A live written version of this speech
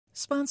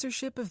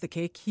Sponsorship of the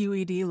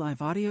KQED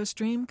live audio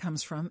stream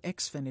comes from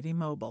Xfinity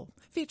Mobile,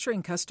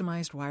 featuring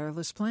customized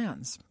wireless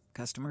plans.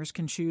 Customers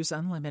can choose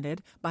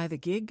unlimited, by the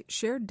gig,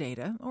 shared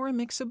data, or a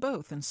mix of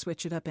both and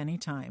switch it up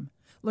anytime.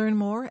 Learn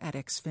more at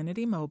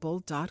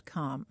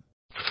xfinitymobile.com.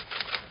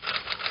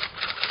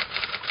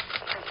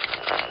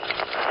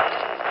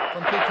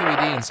 From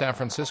KQED in San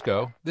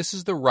Francisco, this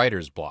is the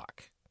Writer's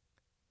Block.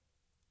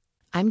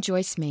 I'm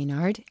Joyce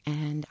Maynard,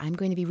 and I'm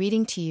going to be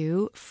reading to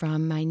you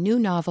from my new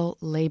novel,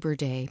 Labor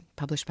Day,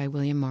 published by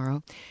William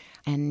Morrow.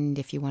 And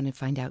if you want to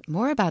find out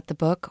more about the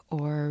book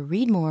or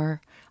read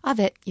more of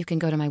it, you can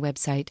go to my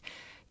website,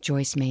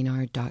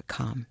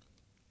 joycemaynard.com.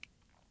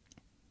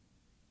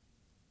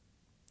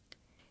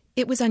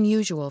 It was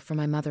unusual for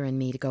my mother and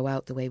me to go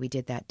out the way we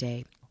did that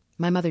day.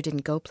 My mother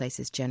didn't go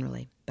places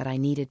generally, but I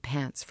needed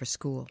pants for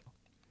school.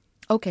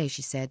 Okay,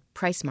 she said,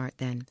 PriceMart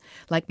then.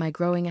 Like my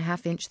growing a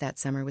half inch that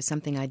summer was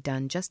something I'd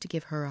done just to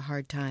give her a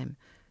hard time.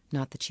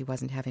 Not that she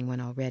wasn't having one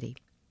already.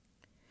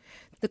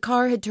 The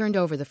car had turned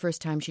over the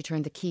first time she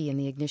turned the key in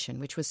the ignition,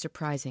 which was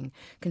surprising,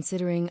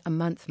 considering a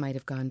month might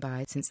have gone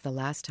by since the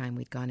last time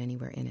we'd gone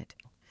anywhere in it.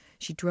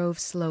 She drove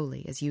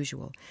slowly, as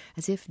usual,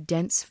 as if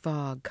dense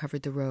fog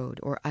covered the road,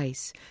 or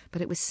ice,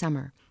 but it was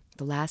summer,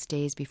 the last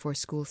days before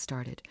school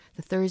started,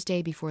 the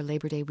Thursday before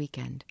Labor Day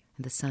weekend,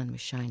 and the sun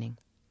was shining.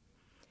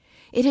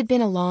 It had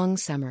been a long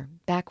summer.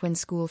 Back when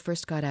school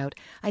first got out,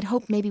 I'd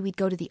hoped maybe we'd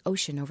go to the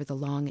ocean over the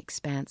long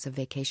expanse of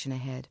vacation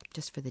ahead,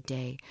 just for the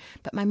day.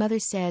 But my mother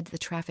said the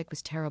traffic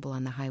was terrible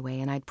on the highway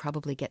and I'd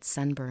probably get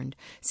sunburned,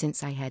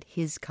 since I had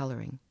his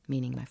coloring,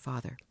 meaning my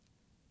father.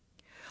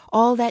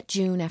 All that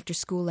June after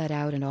school let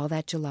out and all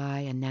that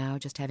July, and now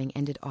just having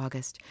ended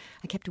August,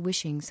 I kept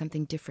wishing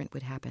something different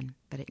would happen,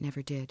 but it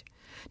never did.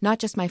 Not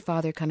just my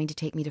father coming to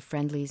take me to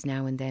friendlies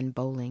now and then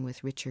bowling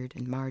with Richard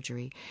and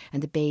Marjorie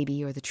and the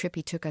baby, or the trip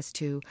he took us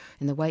to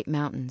in the White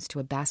Mountains to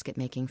a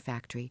basket-making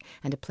factory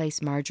and a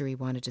place Marjorie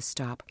wanted to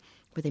stop,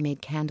 where they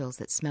made candles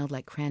that smelled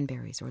like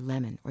cranberries or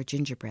lemon or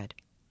gingerbread.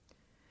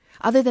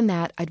 Other than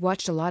that, I'd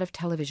watched a lot of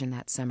television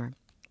that summer.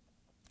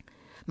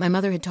 My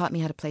mother had taught me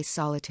how to play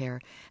solitaire,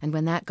 and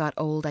when that got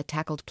old, I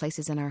tackled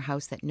places in our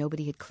house that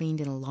nobody had cleaned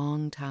in a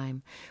long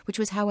time, which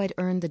was how I'd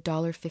earned the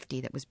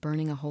 $1.50 that was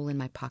burning a hole in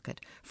my pocket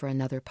for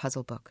another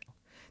puzzle book.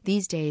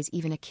 These days,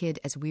 even a kid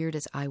as weird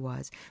as I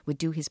was would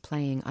do his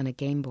playing on a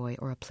Game Boy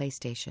or a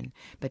PlayStation,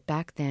 but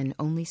back then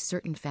only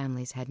certain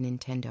families had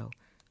Nintendo.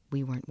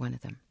 We weren't one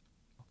of them.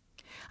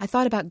 I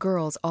thought about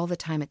girls all the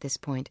time at this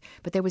point,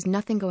 but there was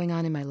nothing going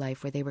on in my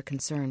life where they were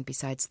concerned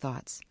besides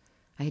thoughts.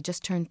 I had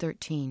just turned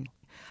 13.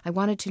 I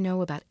wanted to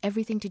know about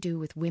everything to do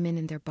with women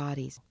and their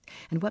bodies,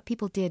 and what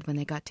people did when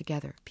they got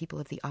together, people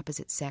of the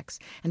opposite sex,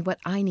 and what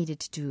I needed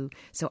to do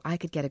so I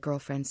could get a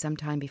girlfriend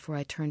sometime before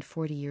I turned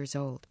 40 years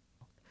old.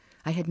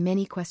 I had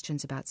many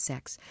questions about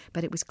sex,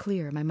 but it was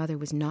clear my mother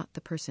was not the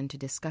person to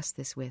discuss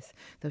this with,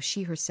 though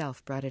she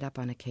herself brought it up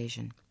on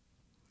occasion.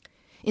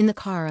 In the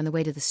car on the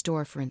way to the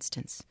store, for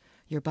instance.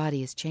 "Your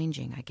body is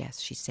changing, I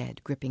guess," she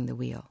said, gripping the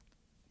wheel.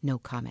 No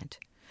comment.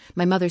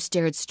 My mother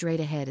stared straight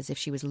ahead as if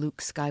she was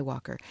Luke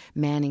Skywalker,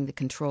 manning the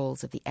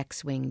controls of the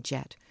X-Wing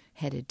jet,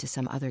 headed to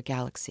some other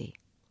galaxy.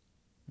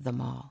 The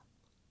mall.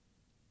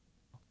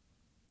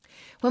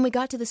 When we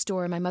got to the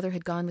store, my mother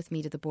had gone with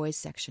me to the boys'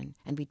 section,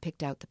 and we'd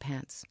picked out the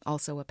pants,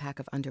 also a pack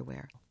of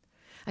underwear.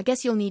 "I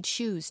guess you'll need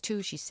shoes,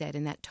 too," she said,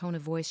 in that tone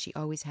of voice she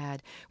always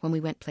had when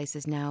we went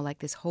places now, like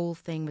this whole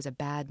thing was a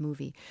bad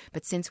movie,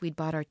 but since we'd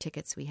bought our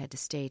tickets, we had to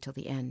stay till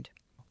the end.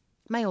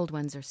 "My old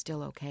ones are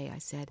still okay," I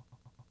said.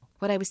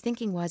 What I was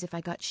thinking was, if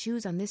I got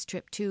shoes on this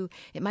trip, too,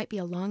 it might be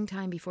a long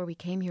time before we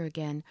came here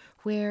again,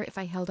 where, if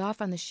I held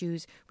off on the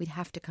shoes, we'd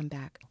have to come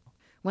back.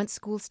 Once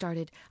school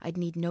started, I'd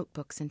need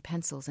notebooks and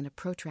pencils and a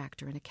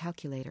protractor and a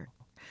calculator.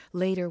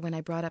 Later, when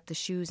I brought up the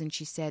shoes and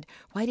she said,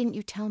 "Why didn't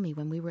you tell me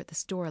when we were at the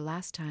store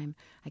last time?"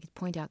 I could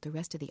point out the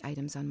rest of the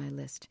items on my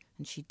list,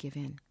 and she'd give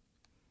in.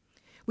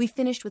 We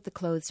finished with the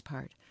clothes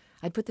part.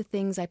 I'd put the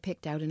things I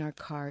picked out in our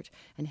cart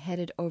and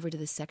headed over to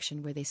the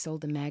section where they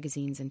sold the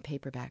magazines and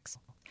paperbacks.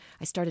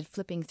 I started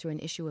flipping through an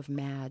issue of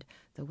Mad,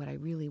 though what I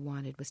really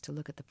wanted was to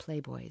look at the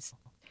Playboys.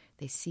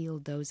 They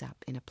sealed those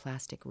up in a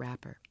plastic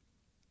wrapper.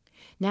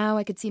 Now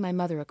I could see my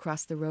mother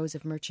across the rows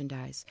of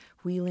merchandise,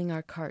 wheeling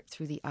our cart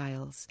through the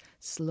aisles,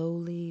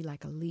 slowly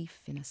like a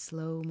leaf in a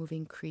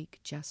slow-moving creek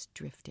just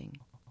drifting.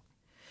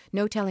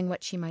 No telling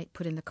what she might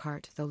put in the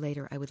cart, though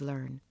later I would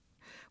learn.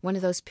 One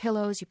of those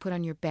pillows you put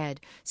on your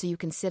bed so you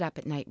can sit up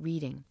at night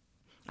reading.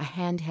 A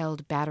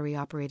handheld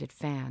battery-operated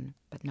fan,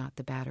 but not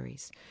the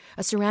batteries.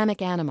 A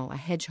ceramic animal, a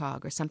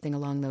hedgehog or something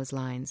along those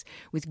lines,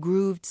 with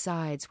grooved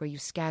sides where you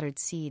scattered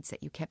seeds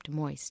that you kept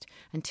moist,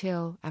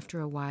 until, after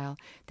a while,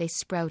 they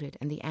sprouted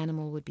and the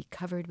animal would be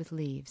covered with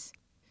leaves.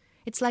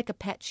 "It's like a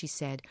pet," she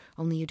said,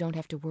 "only you don't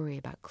have to worry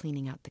about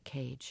cleaning out the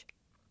cage."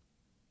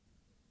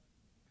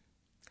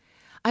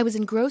 I was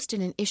engrossed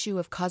in an issue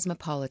of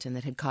Cosmopolitan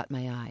that had caught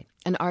my eye,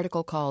 an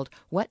article called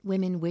 "What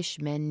Women Wish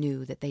Men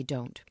Knew That They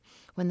Don't,"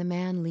 when the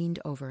man leaned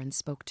over and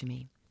spoke to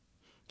me.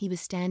 He was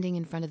standing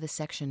in front of the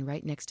section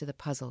right next to the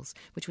puzzles,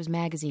 which was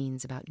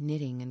magazines about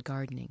knitting and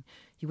gardening.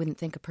 You wouldn't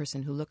think a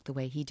person who looked the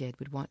way he did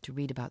would want to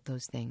read about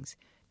those things.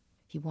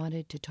 He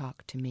wanted to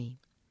talk to me.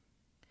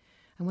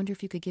 "I wonder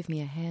if you could give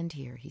me a hand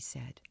here," he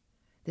said.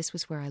 This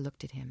was where I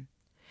looked at him.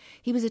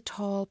 He was a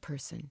tall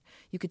person.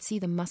 You could see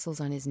the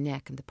muscles on his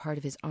neck and the part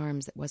of his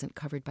arms that wasn't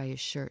covered by his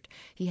shirt.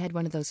 He had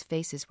one of those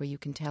faces where you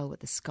can tell what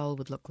the skull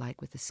would look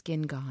like with the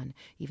skin gone,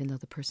 even though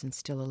the person's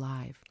still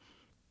alive.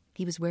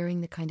 He was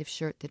wearing the kind of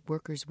shirt that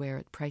workers wear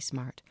at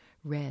PriceSmart,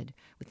 red,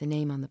 with the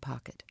name on the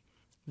pocket.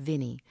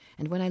 Vinny,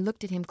 and when I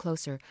looked at him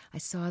closer, I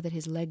saw that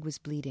his leg was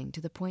bleeding,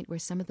 to the point where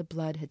some of the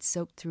blood had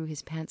soaked through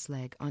his pants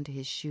leg onto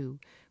his shoe,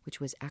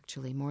 which was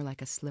actually more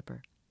like a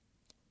slipper.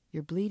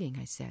 "You're bleeding,"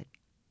 I said.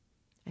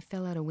 I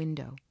fell out a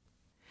window.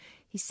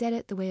 He said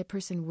it the way a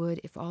person would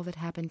if all that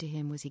happened to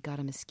him was he got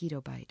a mosquito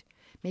bite.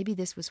 Maybe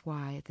this was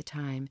why, at the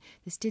time,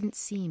 this didn't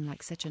seem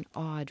like such an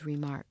odd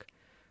remark.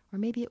 Or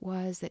maybe it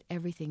was that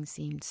everything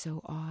seemed so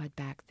odd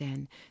back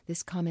then.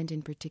 This comment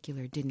in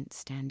particular didn't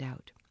stand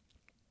out.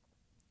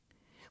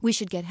 "We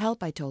should get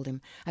help," I told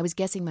him. I was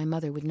guessing my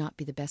mother would not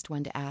be the best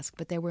one to ask,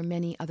 but there were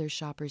many other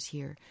shoppers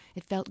here.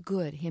 It felt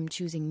good, him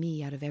choosing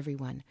me out of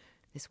everyone.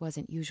 This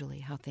wasn't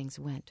usually how things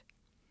went.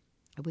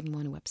 "I wouldn't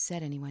want to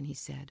upset anyone," he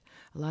said.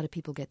 "A lot of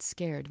people get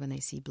scared when they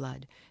see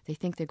blood. They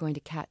think they're going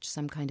to catch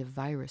some kind of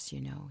virus,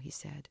 you know," he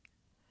said.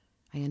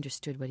 I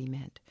understood what he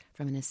meant,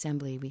 from an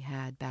assembly we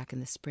had back in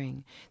the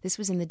spring. This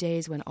was in the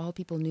days when all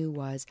people knew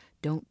was,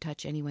 don't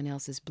touch anyone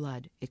else's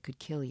blood, it could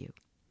kill you.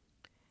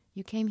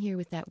 "You came here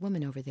with that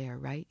woman over there,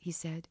 right?" he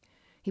said.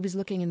 He was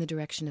looking in the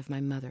direction of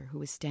my mother, who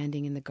was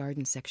standing in the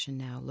garden section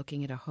now,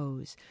 looking at a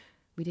hose.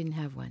 We didn't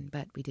have one,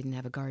 but we didn't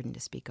have a garden to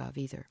speak of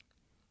either.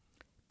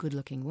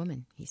 "Good-looking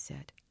woman," he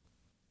said.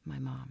 "My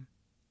mom."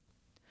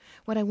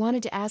 "What I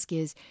wanted to ask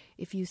is,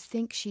 if you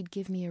think she'd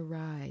give me a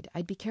ride,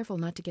 I'd be careful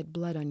not to get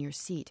blood on your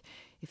seat.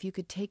 If you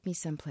could take me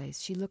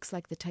someplace, she looks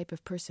like the type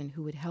of person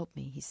who would help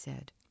me," he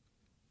said.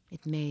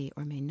 It may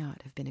or may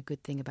not have been a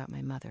good thing about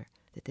my mother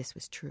that this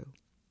was true.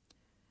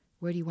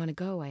 "Where do you want to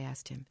go?" I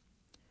asked him.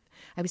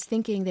 I was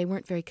thinking they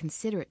weren't very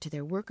considerate to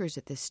their workers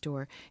at this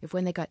store, if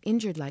when they got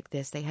injured like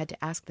this they had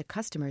to ask the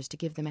customers to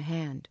give them a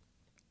hand.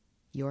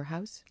 "Your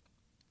house?"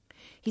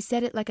 He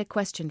said it like a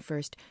question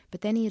first,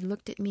 but then he had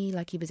looked at me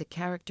like he was a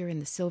character in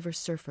The Silver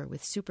Surfer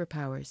with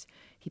superpowers.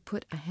 He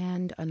put a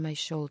hand on my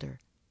shoulder,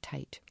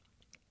 tight.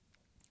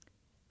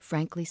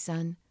 "Frankly,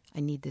 son,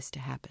 I need this to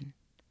happen."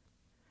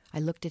 I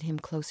looked at him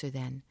closer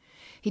then.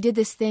 He did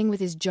this thing with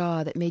his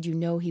jaw that made you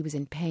know he was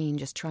in pain,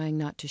 just trying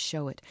not to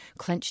show it,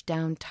 clenched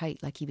down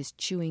tight like he was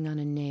chewing on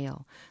a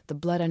nail. The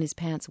blood on his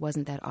pants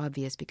wasn't that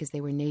obvious because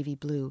they were navy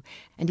blue,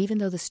 and even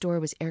though the store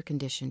was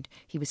air-conditioned,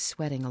 he was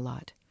sweating a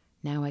lot.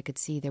 Now I could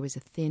see there was a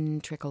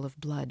thin trickle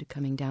of blood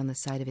coming down the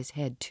side of his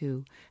head,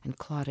 too, and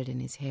clotted in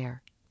his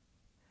hair.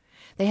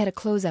 They had a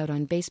closeout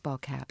on baseball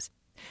caps.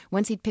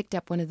 Once he'd picked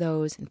up one of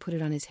those and put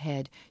it on his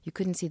head, you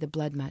couldn't see the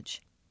blood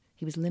much.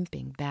 He was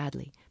limping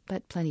badly,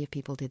 but plenty of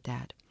people did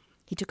that.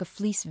 He took a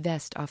fleece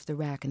vest off the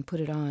rack and put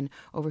it on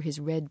over his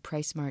red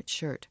PriceSmart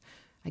shirt.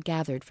 I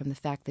gathered from the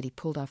fact that he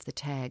pulled off the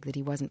tag that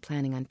he wasn't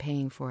planning on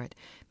paying for it.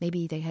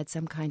 Maybe they had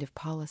some kind of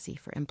policy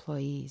for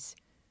employees.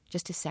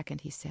 "Just a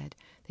second," he said.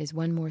 "There's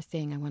one more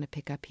thing I want to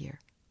pick up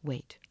here.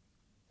 Wait."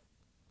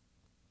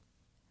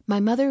 My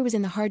mother was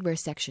in the hardware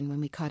section when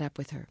we caught up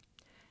with her.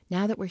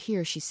 "Now that we're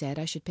here," she said,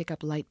 "I should pick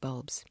up light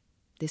bulbs."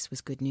 This was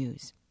good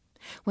news.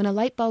 When a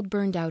light bulb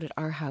burned out at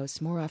our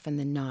house, more often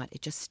than not,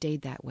 it just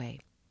stayed that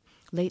way.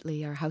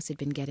 Lately, our house had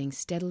been getting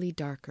steadily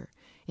darker.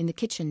 In the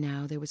kitchen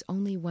now, there was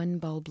only one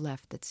bulb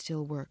left that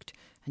still worked,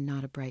 and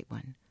not a bright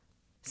one.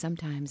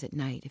 Sometimes at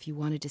night, if you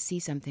wanted to see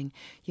something,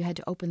 you had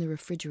to open the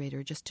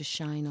refrigerator just to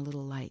shine a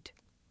little light.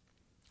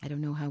 "I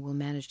don't know how we'll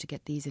manage to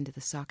get these into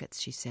the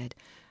sockets," she said.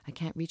 "I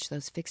can't reach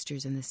those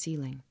fixtures in the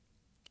ceiling."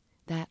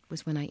 That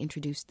was when I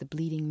introduced the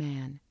bleeding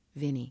man,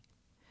 Vinny.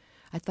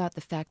 I thought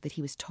the fact that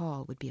he was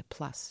tall would be a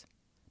plus.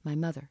 "My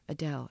mother,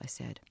 Adele," I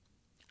said.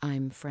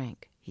 "I'm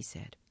Frank," he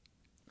said.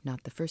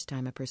 Not the first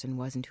time a person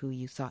wasn't who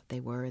you thought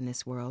they were in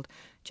this world,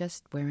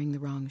 just wearing the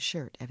wrong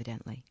shirt,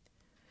 evidently.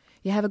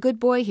 "You have a good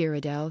boy here,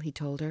 Adele," he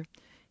told her.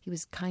 "He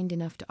was kind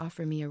enough to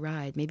offer me a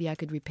ride. Maybe I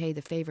could repay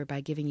the favor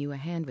by giving you a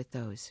hand with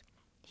those."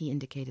 He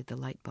indicated the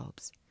light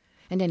bulbs.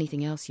 "And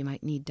anything else you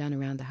might need done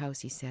around the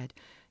house," he said.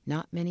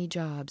 "Not many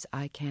jobs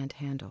I can't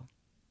handle."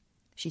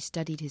 She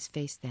studied his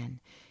face then.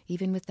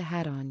 Even with the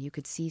hat on, you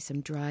could see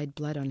some dried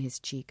blood on his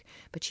cheek,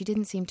 but she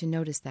didn't seem to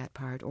notice that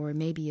part, or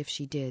maybe if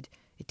she did,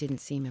 it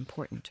didn't seem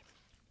important.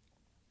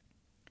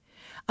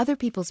 Other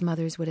people's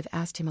mothers would have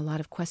asked him a lot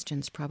of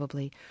questions,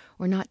 probably,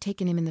 or not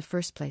taken him in the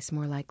first place,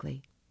 more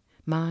likely.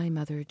 My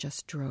mother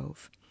just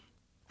drove.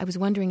 I was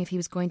wondering if he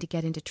was going to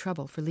get into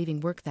trouble for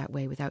leaving work that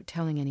way without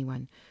telling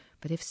anyone,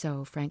 but if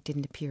so, Frank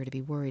didn't appear to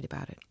be worried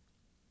about it.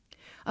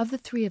 Of the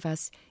three of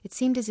us, it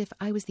seemed as if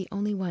I was the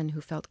only one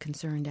who felt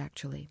concerned,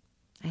 actually.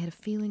 I had a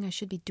feeling I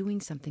should be doing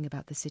something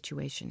about the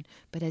situation,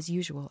 but as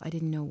usual, I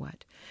didn't know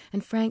what.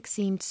 And Frank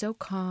seemed so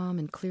calm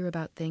and clear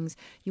about things,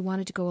 you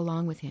wanted to go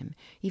along with him,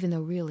 even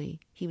though really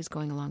he was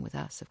going along with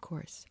us, of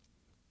course.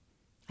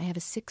 I have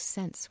a sixth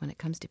sense when it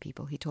comes to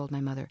people, he told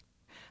my mother.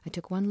 I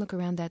took one look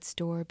around that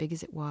store, big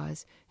as it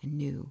was, and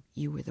knew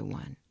you were the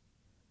one.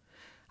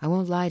 I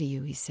won't lie to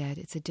you, he said.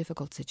 It's a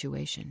difficult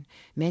situation.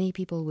 Many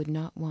people would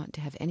not want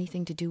to have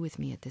anything to do with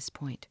me at this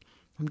point.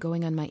 I'm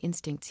going on my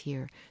instincts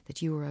here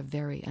that you are a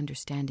very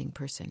understanding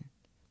person.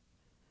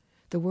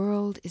 The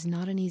world is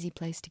not an easy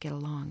place to get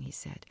along, he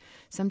said.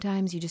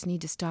 Sometimes you just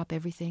need to stop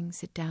everything,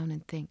 sit down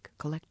and think,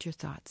 collect your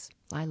thoughts,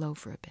 lie low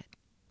for a bit.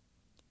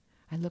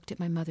 I looked at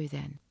my mother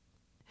then.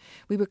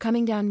 We were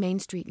coming down Main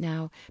Street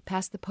now,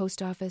 past the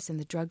post office and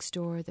the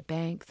drugstore, the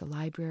bank, the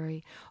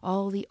library,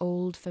 all the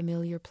old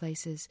familiar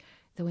places,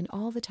 though in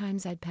all the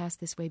times I'd passed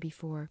this way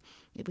before,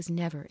 it was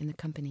never in the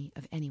company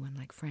of anyone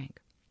like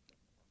Frank.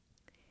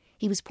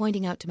 He was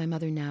pointing out to my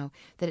mother now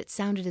that it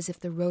sounded as if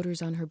the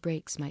rotors on her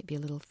brakes might be a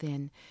little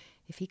thin.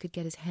 If he could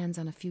get his hands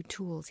on a few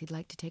tools, he'd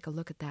like to take a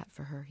look at that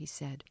for her, he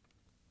said.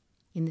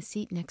 In the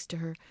seat next to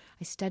her,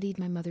 I studied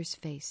my mother's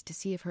face to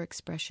see if her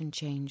expression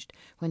changed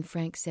when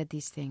Frank said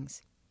these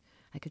things.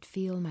 I could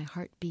feel my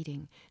heart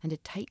beating and a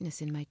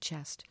tightness in my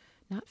chest,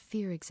 not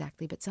fear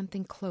exactly, but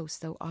something close,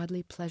 though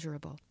oddly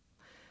pleasurable.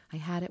 I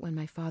had it when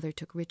my father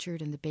took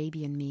Richard and the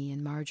baby and me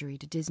and Marjorie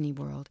to Disney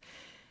World,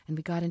 and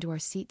we got into our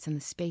seats on the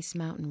Space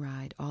Mountain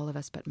ride, all of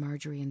us but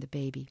Marjorie and the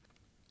baby.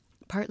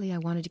 Partly I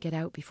wanted to get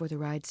out before the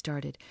ride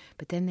started,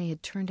 but then they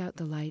had turned out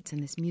the lights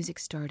and this music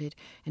started,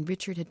 and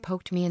Richard had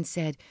poked me and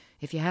said,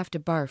 "If you have to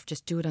barf,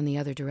 just do it on the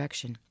other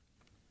direction."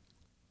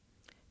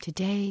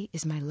 "Today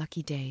is my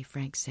lucky day,"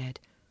 Frank said.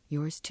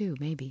 "Yours too,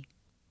 maybe."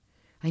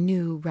 I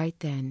knew right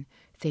then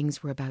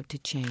things were about to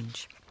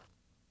change.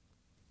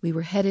 We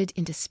were headed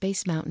into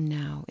Space Mountain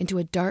now, into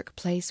a dark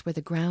place where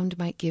the ground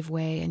might give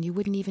way and you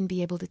wouldn't even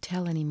be able to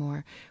tell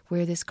anymore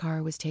where this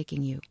car was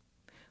taking you.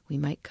 We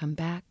might come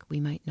back, we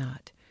might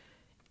not.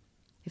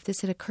 If this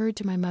had occurred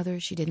to my mother,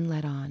 she didn't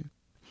let on.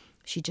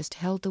 She just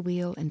held the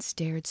wheel and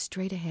stared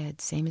straight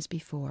ahead, same as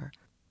before,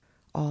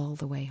 all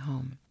the way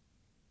home.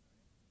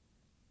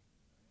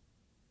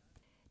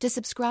 To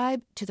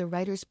subscribe to the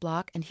Writer's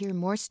Block and hear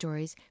more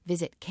stories,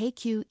 visit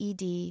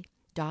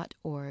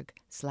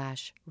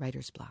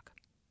kqed.org/writersblock.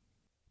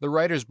 The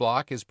Writer's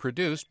Block is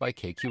produced by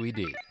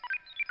KQED.